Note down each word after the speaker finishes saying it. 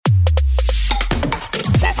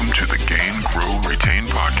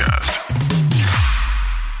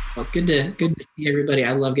Well, it's good to see everybody.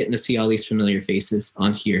 I love getting to see all these familiar faces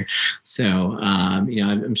on here. So,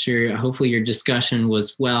 I'm sure hopefully your discussion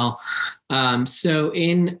was well. So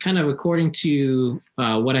in kind of according to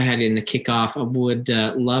what I had in the kickoff, I would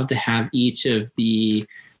love to have each of the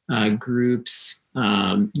groups,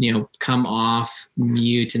 come off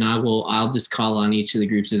mute, and I'll just call on each of the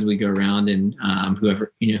groups as we go around, and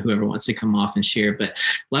whoever wants to come off and share. But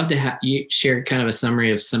love to have you share kind of a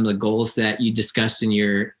summary of some of the goals that you discussed in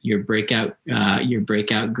your breakout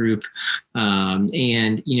group,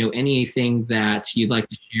 and anything that you'd like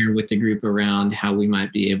to share with the group around how we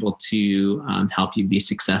might be able to help you be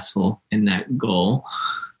successful in that goal.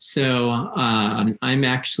 So I'm going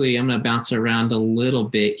to bounce around a little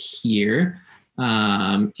bit here.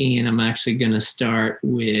 And I'm actually going to start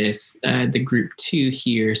with the group 2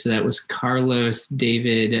 here. So that was Carlos,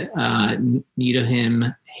 David,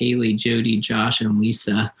 Nidohim, Haley, Jody, Josh, and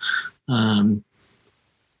Lisa.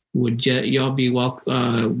 Would y'all be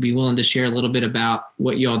willing to share a little bit about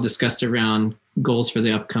what y'all discussed around goals for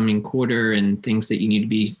the upcoming quarter and things that you need to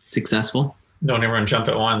be successful? Don't everyone jump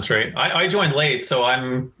at once, right? I joined late, so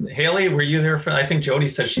Haley, were you there? I think Jody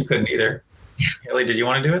said she couldn't either. Haley, did you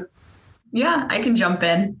want to do it? Yeah, I can jump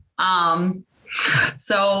in.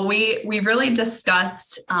 So we really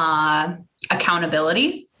discussed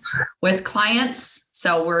accountability with clients.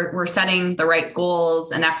 So we're setting the right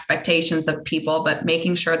goals and expectations of people, but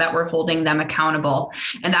making sure that we're holding them accountable.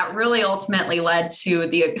 And that really ultimately led to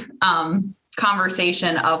the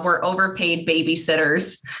conversation of we're overpaid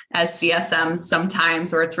babysitters as CSMs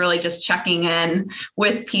sometimes, where it's really just checking in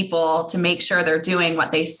with people to make sure they're doing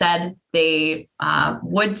what they said they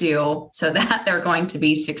would do so that they're going to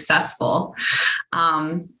be successful.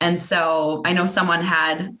 And so I know someone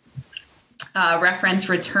had reference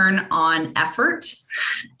return on effort.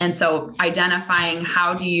 And so identifying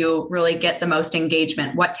how do you really get the most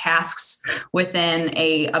engagement, what tasks within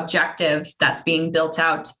a objective that's being built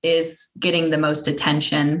out is getting the most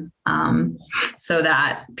attention, so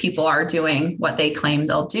that people are doing what they claim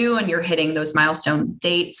they'll do, and you're hitting those milestone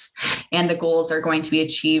dates, and the goals are going to be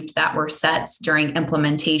achieved that were set during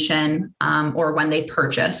implementation or when they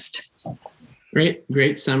purchased.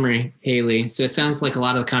 Great summary, Haley. So it sounds like a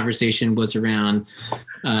lot of the conversation was around,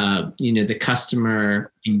 the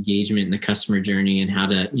customer engagement and the customer journey, and how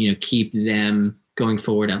to, keep them going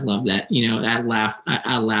forward. I love that.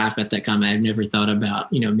 I laugh at that comment. I've never thought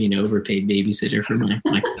about, being an overpaid babysitter for my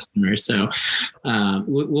customers. So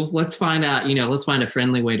let's find out, let's find a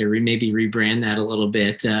friendly way to maybe rebrand that a little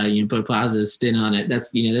bit, put a positive spin on it.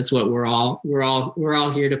 That's what we're all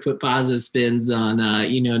here to put positive spins on,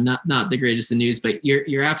 not the greatest of news, but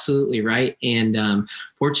you're absolutely right. And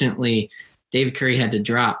fortunately, David Curry had to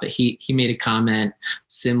drop, but he made a comment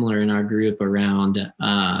similar in our group around,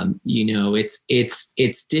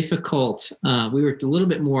 it's difficult. We were a little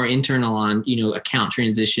bit more internal on, account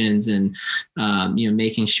transitions and,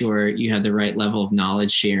 making sure you have the right level of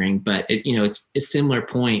knowledge sharing. But it's a similar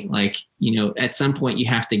point. Like, at some point you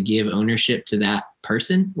have to give ownership to that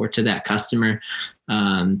person or to that customer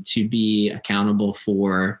to be accountable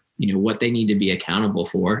for, what they need to be accountable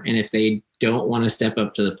for. And if they don't want to step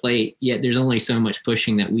up to the plate, yet there's only so much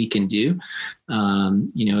pushing that we can do.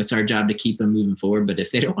 It's our job to keep them moving forward. But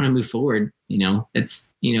if they don't want to move forward,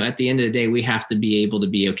 it's, at the end of the day, we have to be able to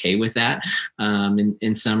be okay with that.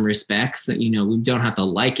 In some respects, we don't have to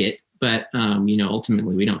like it, but,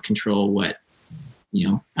 ultimately we don't control what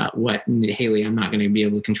Haley, I'm not going to be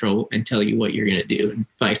able to control and tell you what you're going to do, and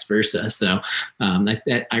vice versa. So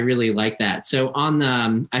that I really like that. So on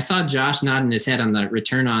the, I saw Josh nodding his head on the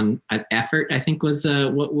return on effort, I think was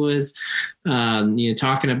what was,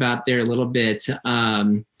 talking about there a little bit.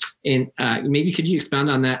 And maybe could you expound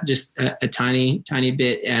on that just a tiny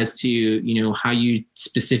bit as to, how you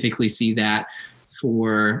specifically see that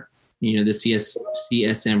for, the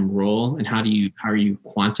CSM role, and how are you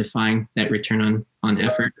quantifying that return on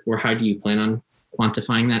effort, or how do you plan on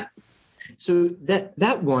quantifying that? So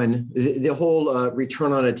that one, the whole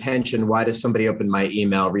return on attention, why does somebody open my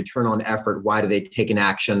email? Return on effort, why do they take an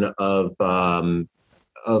action of the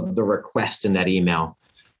request in that email?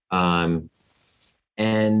 And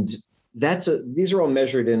these are all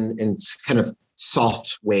measured in kind of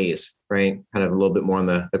soft ways, right? Kind of a little bit more on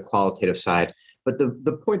the qualitative side. But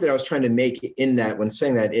the point that I was trying to make in that, when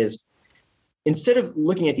saying that, is instead of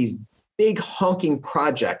looking at these big honking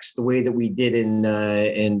projects the way that we did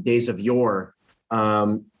in days of yore,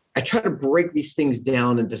 I try to break these things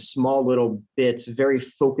down into small little bits, very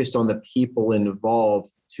focused on the people involved,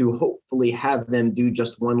 to hopefully have them do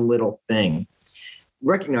just one little thing.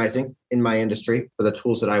 Recognizing in my industry, for the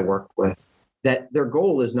tools that I work with, that their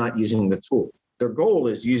goal is not using the tool. their goal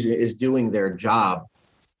is doing their job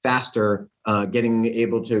faster, getting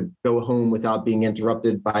able to go home without being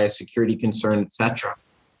interrupted by a security concern, etc.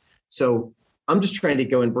 So I'm just trying to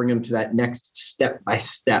go and bring them to that next step by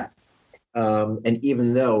step. And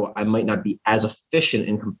even though I might not be as efficient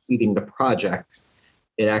in completing the project,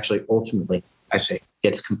 it actually ultimately, I say,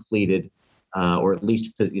 gets completed, or at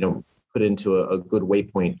least put into a good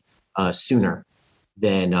waypoint sooner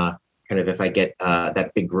than kind of if I get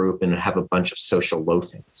that big group and have a bunch of social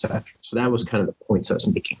loafing, etc. So that was kind of the points I was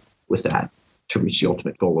making with that to reach the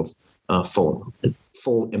ultimate goal of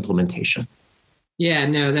full implementation. Yeah,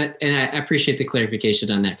 no, and I appreciate the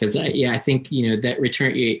clarification on that, because I think that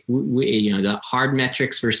return, the hard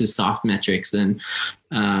metrics versus soft metrics, and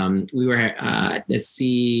we were to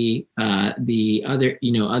see the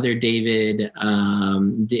other David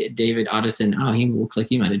Otteson. Oh, he looks like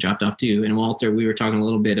he might have dropped off too. And Walter, we were talking a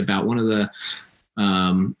little bit about one of the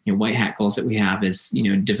white hat goals that we have is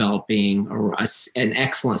developing an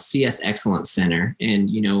excellent CS Excellence Center,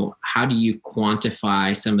 and how do you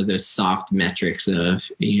quantify some of those soft metrics of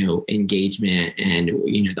engagement and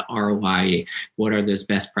the ROI? What are those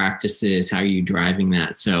best practices? How are you driving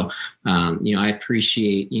that? So I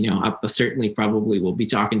appreciate I certainly probably will be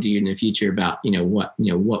talking to you in the future about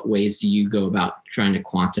what ways do you go about trying to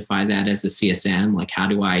quantify that as a CSM? Like, how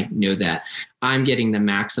do I know that I'm getting the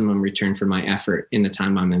maximum return for my effort in the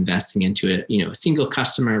time I'm investing into it, a single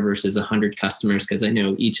customer versus 100 customers? Because I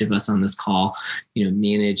know each of us on this call,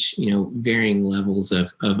 manage, varying levels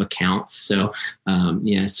of accounts. So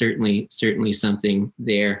certainly something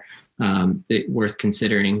there that worth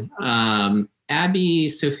considering. Abby,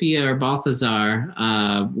 Sophia, or Balthazar,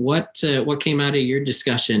 what came out of your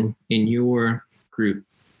discussion in your group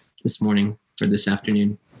this morning or this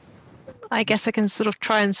afternoon? I guess I can sort of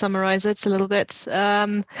try and summarize it a little bit.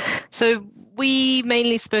 So we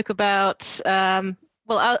mainly spoke about,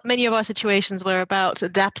 many of our situations were about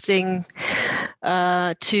adapting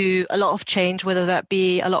to a lot of change, whether that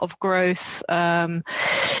be a lot of growth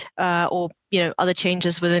or other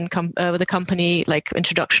changes within with the company, like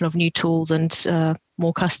introduction of new tools and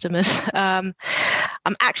more customers.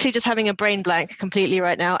 I'm actually just having a brain blank completely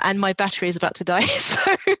right now, and my battery is about to die.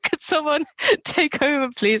 So could someone take over,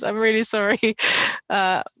 please? I'm really sorry.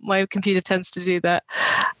 My computer tends to do that.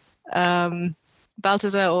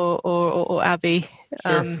 Balthazar or Abby?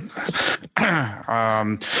 Sure. I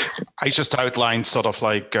just outlined sort of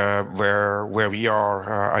like where we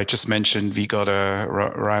are. I just mentioned we got a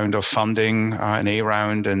round of funding, an A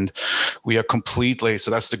round, and we are completely, so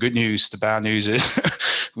that's the good news. The bad news is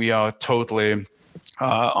we are totally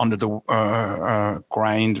under the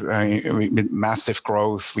grind with massive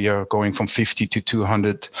growth. We are going from 50 to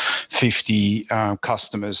 250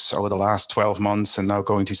 customers over the last 12 months and now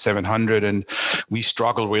going to 700. And we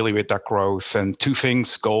struggle really with that growth. And two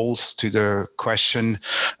things, goals to the question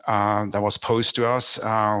that was posed to us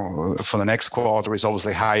for the next quarter is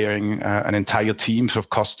obviously hiring an entire team of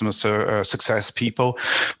customer success people,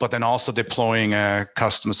 but then also deploying a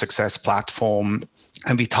customer success platform.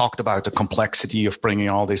 And we talked about the complexity of bringing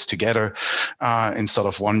all this together in sort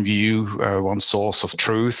of one view, one source of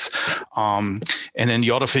truth. And then the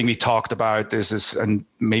other thing we talked about is, and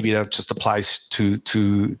maybe that just applies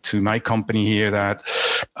to my company here, that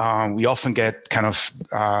we often get kind of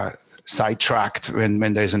sidetracked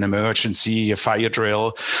when there's an emergency, a fire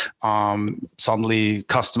drill. Suddenly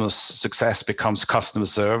customer success becomes customer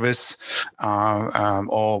service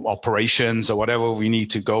or operations or whatever we need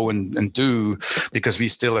to go and do, because we're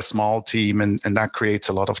still a small team, and that creates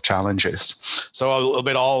a lot of challenges. So a little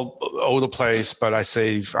bit all over the place, but I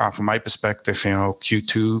say from my perspective,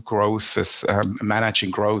 Q2 growth is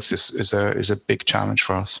managing growth is a big challenge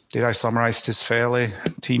for us. Did I summarize this fairly,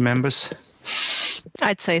 team members?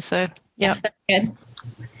 I'd say so. Yeah. Good.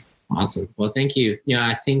 Awesome. Well, thank you.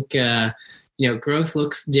 I think growth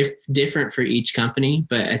looks different for each company,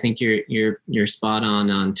 but I think you're spot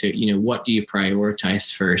on to what do you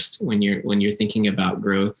prioritize first when you're thinking about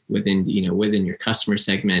growth within your customer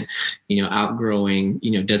segment. Outgrowing.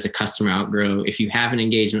 Does a customer outgrow? If you have an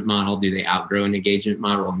engagement model, do they outgrow an engagement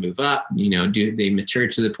model and move up? Do they mature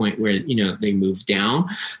to the point where they move down?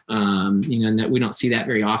 And that we don't see that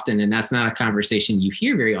very often, and that's not a conversation you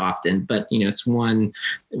hear very often. But it's one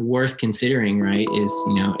worth considering, right?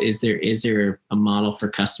 Is there a model for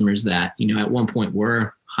customers that at one point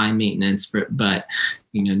were high maintenance, but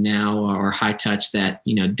now or high touch that,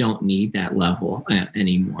 don't need that level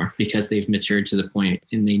anymore because they've matured to the point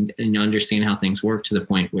and they understand how things work to the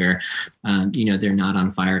point where, they're not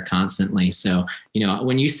on fire constantly. So,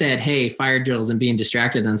 when you said, hey, fire drills and being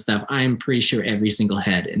distracted on stuff, I'm pretty sure every single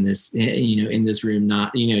head in this, in this room,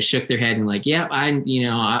 shook their head and like, yeah,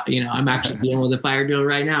 I'm actually dealing with a fire drill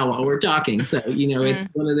right now while we're talking. So, it's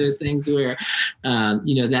one of those things where,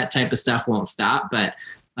 that type of stuff won't stop. But,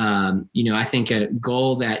 I think a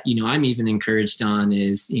goal that, I'm even encouraged on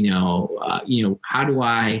is, how do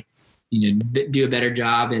I, do a better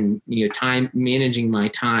job and, time managing my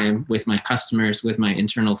time with my customers, with my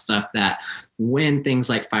internal stuff, that when things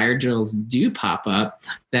like fire drills do pop up,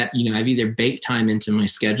 that, I've either baked time into my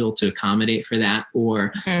schedule to accommodate for that,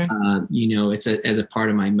 or, it's as a part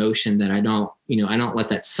of my motion that I don't let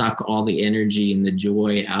that suck all the energy and the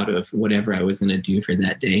joy out of whatever I was going to do for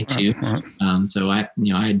that day too. So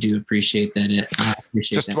I do appreciate that.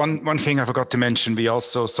 Just one thing I forgot to mention, we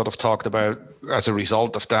also sort of talked about, as a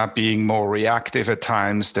result of that, being more reactive at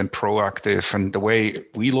times than proactive. And the way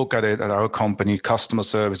we look at it at our company, customer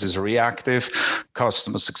service is reactive,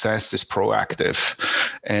 customer success is proactive.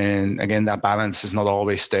 And again, that balance is not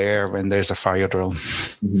always there when there's a fire drill.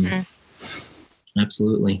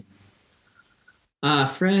 Absolutely.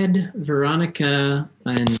 Fred, Veronica,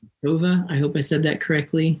 and Tova, I hope I said that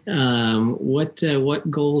correctly. What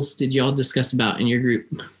goals did y'all discuss about in your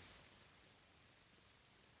group?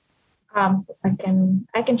 So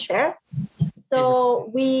I can share.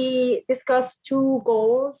 So we discussed 2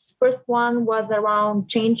 goals. First one was around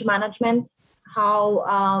change management, how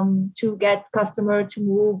to get customer to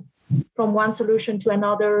move from one solution to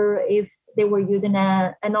another if they were using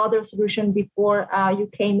another solution before you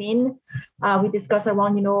came in. We discussed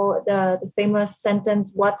around, the famous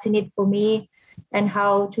sentence, "What's in it for me?" and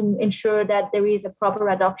how to ensure that there is a proper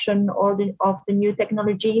adoption of the new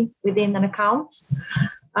technology within an account.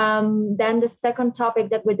 Then the second topic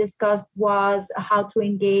that we discussed was how to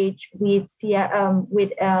engage with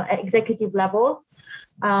executive level,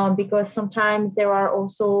 because sometimes there are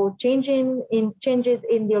also changes in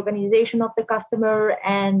the organization of the customer,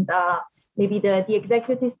 and maybe the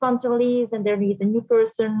executive sponsor leaves and there is a new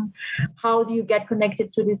person. How do you get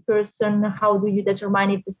connected to this person? How do you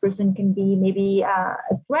determine if this person can be maybe a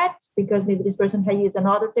threat, because maybe this person can use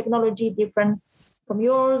another technology different from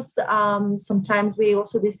yours? Sometimes we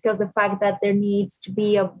also discuss the fact that there needs to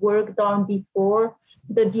be a work done before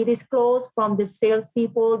the deal is closed from the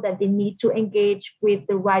salespeople, that they need to engage with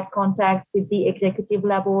the right contacts with the executive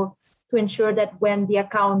level to ensure that when the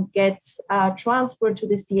account gets transferred to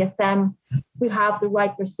the CSM, we have the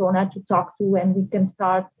right persona to talk to, and we can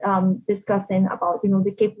start discussing about, the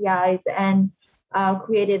KPIs and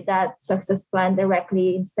created that success plan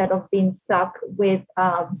directly, instead of being stuck with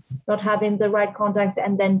not having the right contacts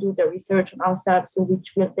and then do the research on ourselves, so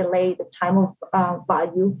which will delay the time of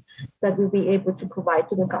value that we'll be able to provide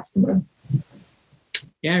to the customer.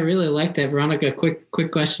 Yeah, I really like that. Veronica,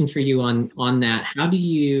 quick question for you on that. How do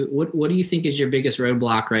you, what do you think is your biggest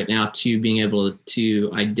roadblock right now to being able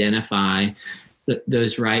to identify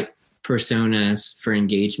those right personas for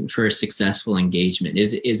engagement, for a successful engagement?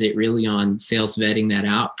 Is it really on sales vetting that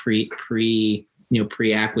out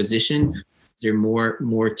pre-acquisition? Is there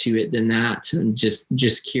more to it than that? I'm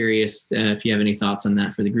just curious if you have any thoughts on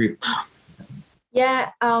that for the group.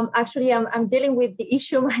 Yeah, actually, I'm dealing with the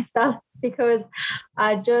issue myself, because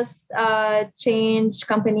I just changed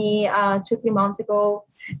company 2-3 months ago,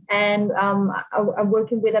 and I'm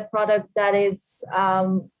working with a product that is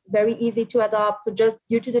very easy to adopt. So just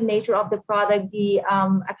due to the nature of the product, the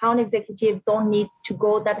account executive don't need to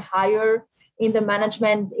go that higher in the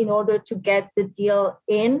management in order to get the deal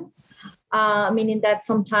in. Meaning that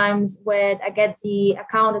sometimes when I get the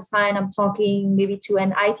account assigned, I'm talking maybe to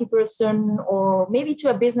an IT person or maybe to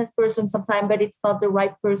a business person sometimes, but it's not the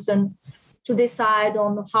right person to decide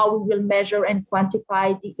on how we will measure and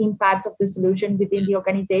quantify the impact of the solution within the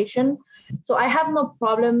organization. So I have no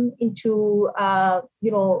problem into,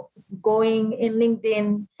 going in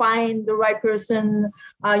LinkedIn, find the right person,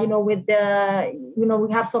 with the,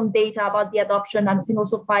 we have some data about the adoption, and can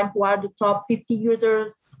also find who are the top 50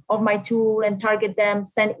 users of my tool and target them,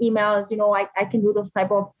 send emails. I can do those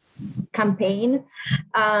type of campaign,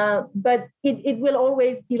 but it will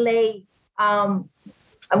always delay,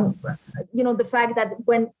 the fact that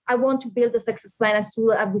when I want to build a success plan as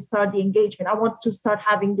soon as we start the engagement, I want to start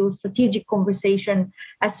having those strategic conversations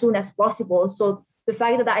as soon as possible. So the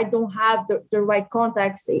fact that I don't have the right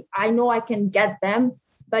contacts, I know I can get them,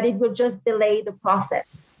 but it will just delay the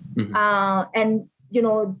process. Mm-hmm. And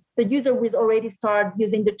the user will already start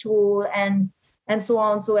using the tool and and so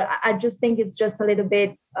on. So I just think it's just a little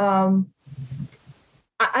bit, I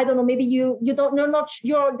don't know, maybe they're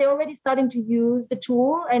already starting to use the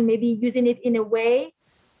tool and maybe using it in a way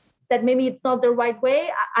that maybe it's not the right way.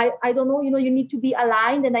 I don't know, you need to be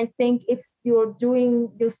aligned. And I think if you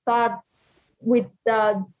start with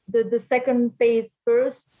the second phase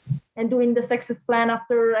first and doing the success plan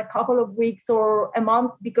after a couple of weeks or a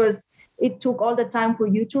month, because it took all the time for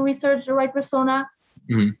you to research the right persona.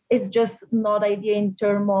 Mm-hmm. It's just not ideal in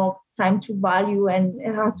terms of time to value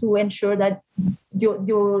and how to ensure that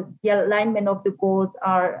the alignment of the goals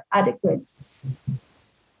are adequate.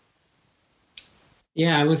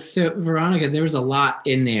 Yeah, Veronica, there was a lot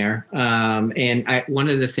in there. And one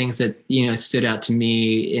of the things that, stood out to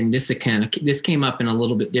me, and this came up in a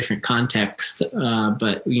little bit different context,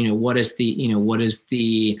 but what is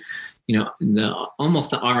the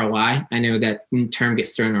almost the ROI? I know that term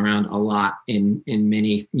gets thrown around a lot in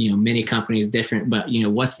many companies different, but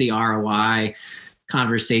what's the ROI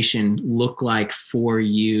conversation look like for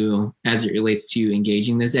you as it relates to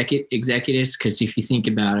engaging those executives? Because if you think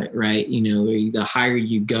about it, right, the higher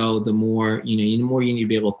you go, the more, the more you need to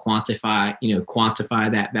be able to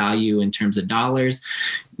quantify that value in terms of dollars,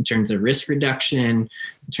 in terms of risk reduction,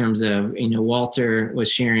 in terms of, Walter was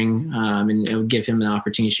sharing, and it would give him an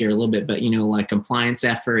opportunity to share a little bit, but, like compliance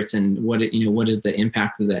efforts and what is the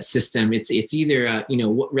impact of that system? It's either,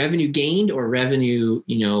 revenue gained or revenue,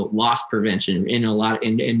 loss prevention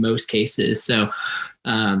in most cases. So,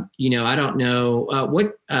 I don't know,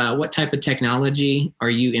 what type of technology are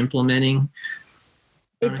you implementing?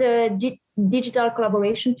 It's a digital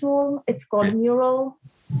collaboration tool. It's called Mural.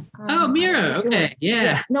 Miro. Okay.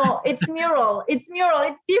 Yeah. No, it's Mural. It's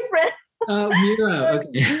different. Oh, Miro.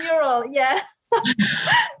 Okay. Mural. Yeah.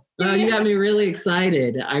 You got me really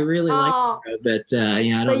excited. I really like Miro, but I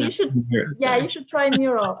don't know. You should. Miro, you should try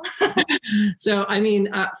Mural. So, I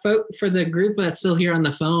mean, for the group that's still here on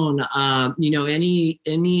the phone,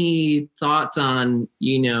 any thoughts on,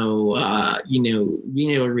 being able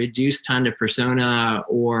to reduce time to persona,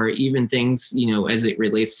 or even things, as it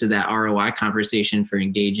relates to that ROI conversation for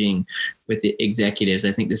engaging with the executives?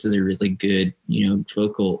 I think this is a really good,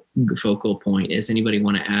 focal point. Does anybody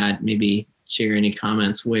want to add, maybe share any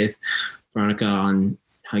comments with Veronica on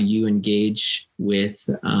how you engage with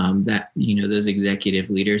that, those executive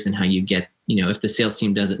leaders, and how you get, if the sales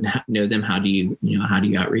team doesn't know them, how do you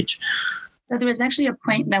outreach? So there was actually a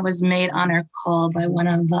point that was made on our call by one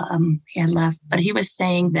of, he had left, but he was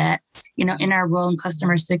saying that, in our role in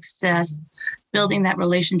customer success, building that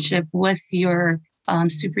relationship with your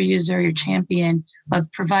super user, your champion,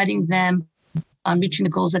 but providing them reaching the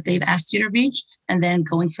goals that they've asked you to reach, and then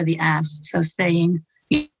going for the ask. So saying,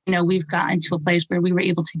 we've gotten to a place where we were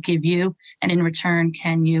able to give you, and in return,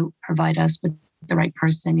 can you provide us with the right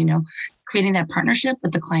person, creating that partnership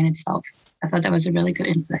with the client itself. I thought that was a really good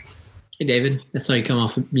insight. Hey, David, I saw you come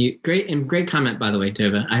off mute. Great comment, by the way,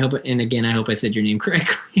 Tova. I hope I said your name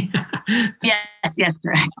correctly. Yes,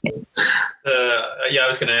 correct. I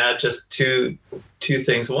was going to add just two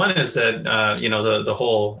things. One is that, the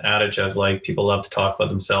whole adage of like people love to talk about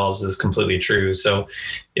themselves is completely true. So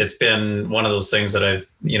it's been one of those things that I've,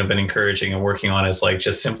 been encouraging and working on, is like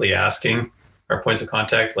just simply asking our points of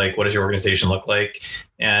contact, like, what does your organization look like?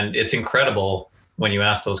 And it's incredible when you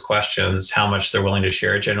ask those questions, how much they're willing to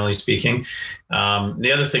share, generally speaking.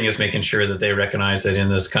 The other thing is making sure that they recognize that in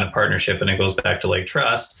this kind of partnership, and it goes back to like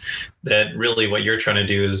trust, that really what you're trying to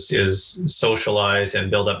do is socialize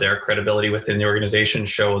and build up their credibility within the organization,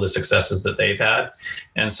 show the successes that they've had.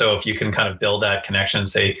 And so if you can kind of build that connection and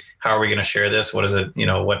say, how are we going to share this? What is it,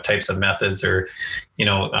 what types of methods or,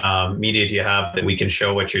 media do you have that we can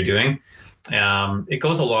show what you're doing? It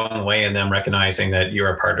goes a long way in them recognizing that you're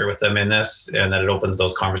a partner with them in this, and that it opens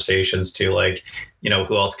those conversations to like,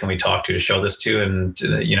 who else can we talk to show this to? And,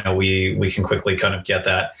 we can quickly kind of get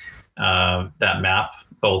that map,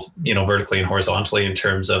 both, vertically and horizontally, in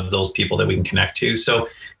terms of those people that we can connect to. So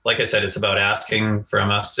like I said, it's about asking from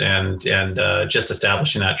us and just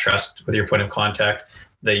establishing that trust with your point of contact,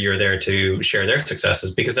 that you're there to share their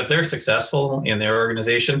successes. Because if they're successful in their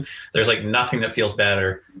organization, there's like nothing that feels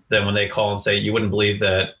better than when they call and say, you wouldn't believe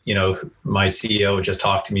that, my CEO just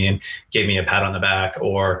talked to me and gave me a pat on the back,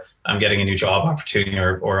 or I'm getting a new job opportunity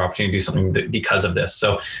or opportunity to do something because of this.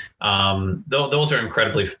 So those are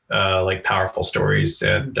incredibly powerful stories.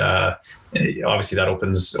 And obviously that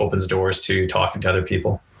opens doors to talking to other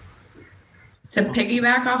people. To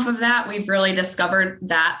piggyback off of that, we've really discovered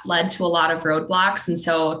that led to a lot of roadblocks. And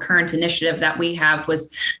so a current initiative that we have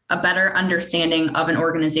was a better understanding of an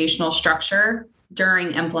organizational structure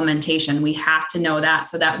during implementation. We have to know that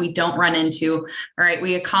so that we don't run into, all right,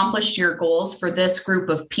 we accomplished your goals for this group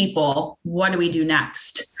of people. What do we do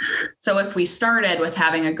next? So if we started with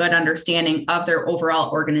having a good understanding of their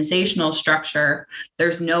overall organizational structure,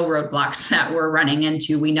 there's no roadblocks that we're running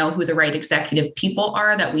into. We know who the right executive people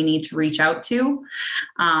are that we need to reach out to,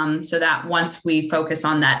 so that once we focus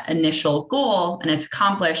on that initial goal and it's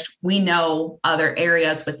accomplished, we know other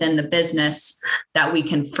areas within the business that we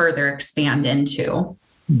can further expand into.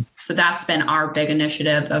 So that's been our big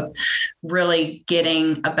initiative of really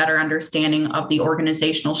getting a better understanding of the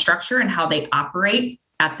organizational structure and how they operate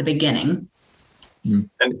at the beginning.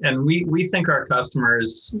 And we think our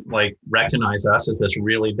customers like recognize us as this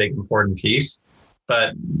really big, important piece.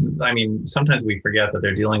 But I mean, sometimes we forget that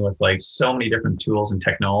they're dealing with like so many different tools and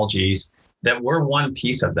technologies that we're one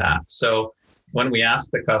piece of that. So when we ask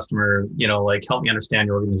the customer, you know, like, help me understand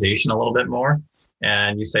your organization a little bit more.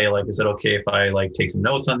 And you say like, is it okay if I like take some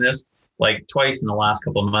notes on this? Like twice in the last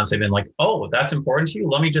couple of months, they've been like, oh, that's important to you.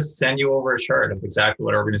 Let me just send you over a chart of exactly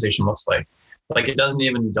what our organization looks like. Like it doesn't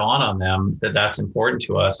even dawn on them that that's important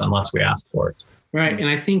to us unless we ask for it. Right. And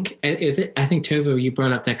I think, Tova, you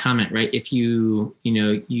brought up that comment, right? If you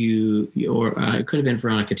or it could have been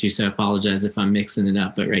Veronica too, so I apologize if I'm mixing it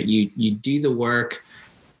up, but right, you do the work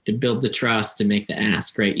to build the trust, to make the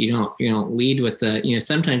ask, right? You don't lead with the,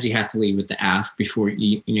 sometimes you have to lead with the ask before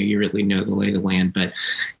you really know the lay of the land, but,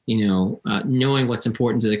 knowing what's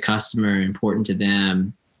important to the customer, important to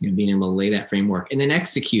them, being able to lay that framework and then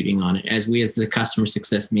executing on it as the customer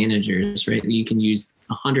success managers, right? You can use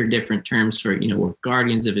 100 different terms for, we're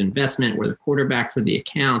guardians of investment, we're the quarterback for the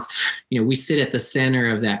accounts. We sit at the center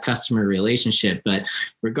of that customer relationship, but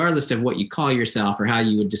regardless of what you call yourself or how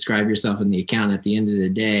you would describe yourself in the account, at the end of the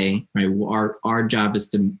day, right, our job is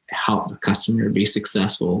to help the customer be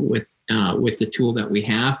successful with the tool that we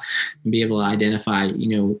have and be able to identify,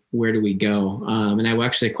 where do we go? And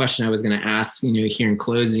a question I was going to ask, here in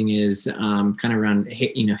closing is kind of around,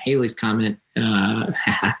 Haley's comment.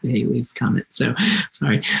 So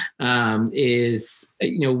sorry. Does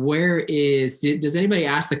anybody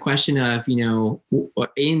ask the question of,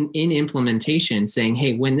 in implementation saying,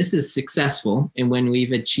 hey, when this is successful and when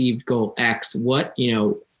we've achieved goal X, what,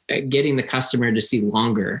 getting the customer to see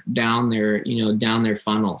longer down their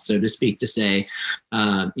funnel, so to speak, to say,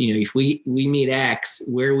 if we meet X,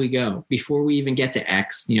 where we go before we even get to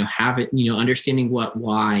X, have it, understanding what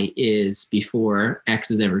Y is before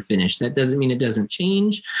X is ever finished. That doesn't mean it doesn't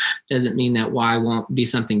change. Doesn't mean that Y won't be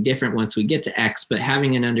something different once we get to X, but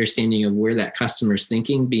having an understanding of where that customer's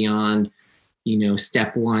thinking beyond,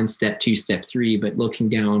 step 1, step 2, step 3, but looking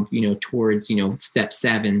down, towards, step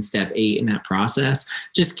 7, step 8 in that process.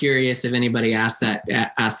 Just curious if anybody asked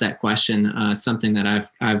that question. It's something that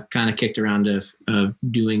I've kind of kicked around of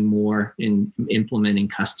doing more in implementing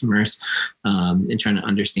customers and trying to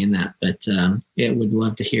understand that. But would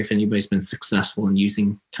love to hear if anybody's been successful in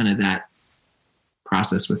using kind of that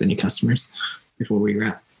process with any customers before we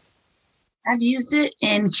wrap. I've used it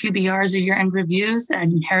in QBRs or year-end reviews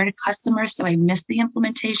and inherited customers, so I missed the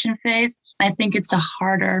implementation phase. I think it's a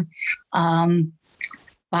harder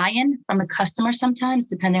buy-in from the customer sometimes,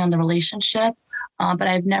 depending on the relationship. But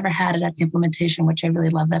I've never had it at the implementation, which I really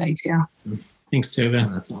love that idea. Thanks,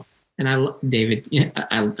 Tova. That's all. And David,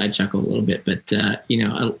 I chuckle a little bit, but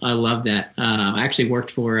I love that. I actually worked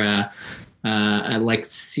for a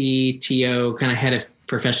CTO, kind of head of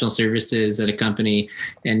professional services at a company,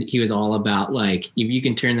 and he was all about like, if you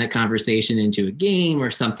can turn that conversation into a game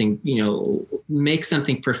or something, make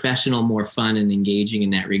something professional more fun and engaging in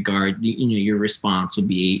that regard, your response would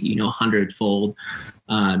be 100-fold,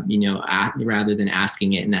 rather than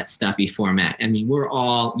asking it in that stuffy format. I mean, we're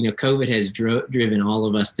all, COVID has driven all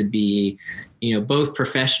of us to be, both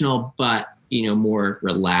professional, but more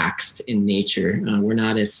relaxed in nature. We're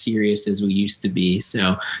not as serious as we used to be.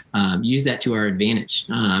 So use that to our advantage,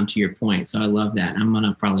 to your point. So I love that. I'm going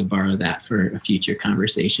to probably borrow that for a future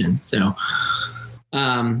conversation. So,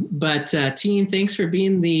 but team, thanks for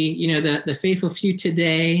being the faithful few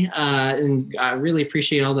today. And I really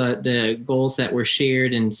appreciate all the goals that were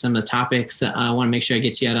shared and some of the topics. I want to make sure I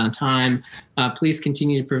get you out on time. Please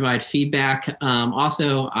continue to provide feedback.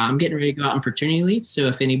 Also, I'm getting ready to go out on paternity leave. So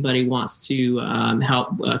if anybody wants to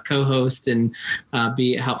help co-host and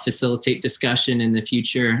help facilitate discussion in the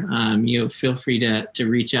future, feel free to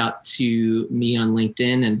reach out to me on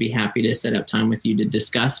LinkedIn and be happy to set up time with you to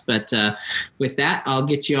discuss. But with that, I'll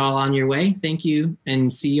get you all on your way. Thank you,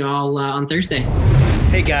 and see you all on Thursday.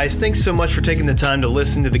 Hey guys, thanks so much for taking the time to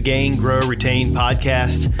listen to the Gain, Grow, Retain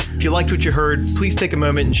podcast. If you liked what you heard, please take a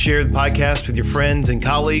moment and share the podcast with your friends and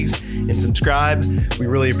colleagues and subscribe. We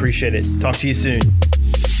really appreciate it. Talk to you soon.